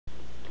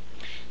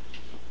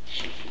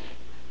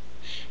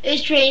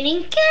It's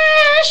raining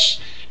cash.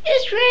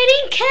 It's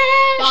raining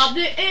cash. Bob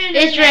the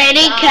It's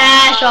raining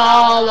cash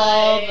all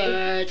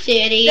over the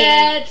city.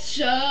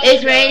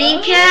 It's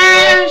raining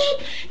cash.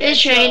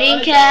 It's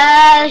raining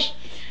cash.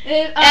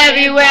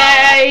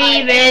 Everywhere,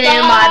 even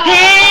in my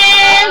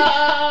pants.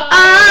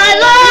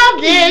 I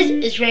love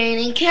this. It's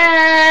raining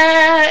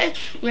cash.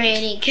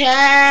 Raining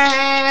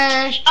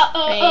cash.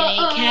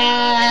 Raining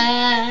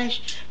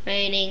cash.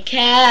 Raining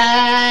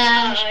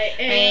cash.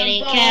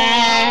 Raining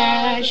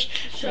cash.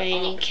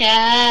 Raining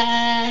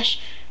cash.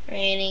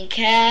 Raining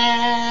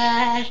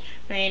cash.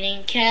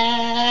 Raining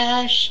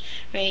cash.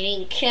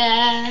 Raining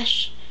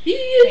cash.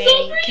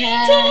 Raining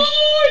cash.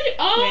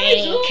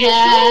 Raining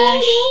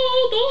cash.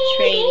 It's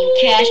raining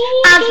cash.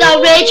 I'm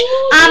so rich.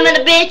 I'm in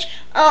a bitch.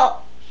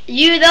 Oh,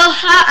 you know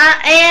how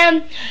I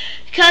am.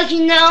 Cause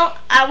you know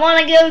I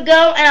wanna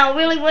go, and I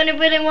really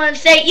wanna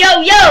say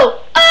yo.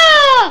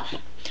 Ah!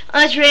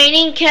 It's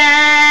raining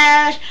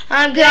cash.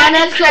 I'm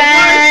gonna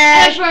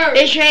crash.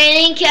 It's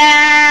raining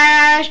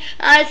cash.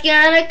 It's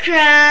gonna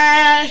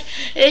crash.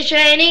 It's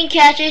raining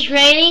cash. It's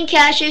raining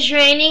cash. It's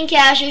raining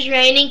cash. It's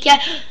raining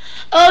cash.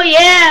 Oh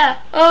yeah.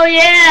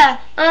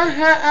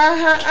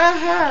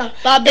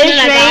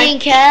 It's raining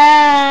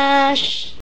cash.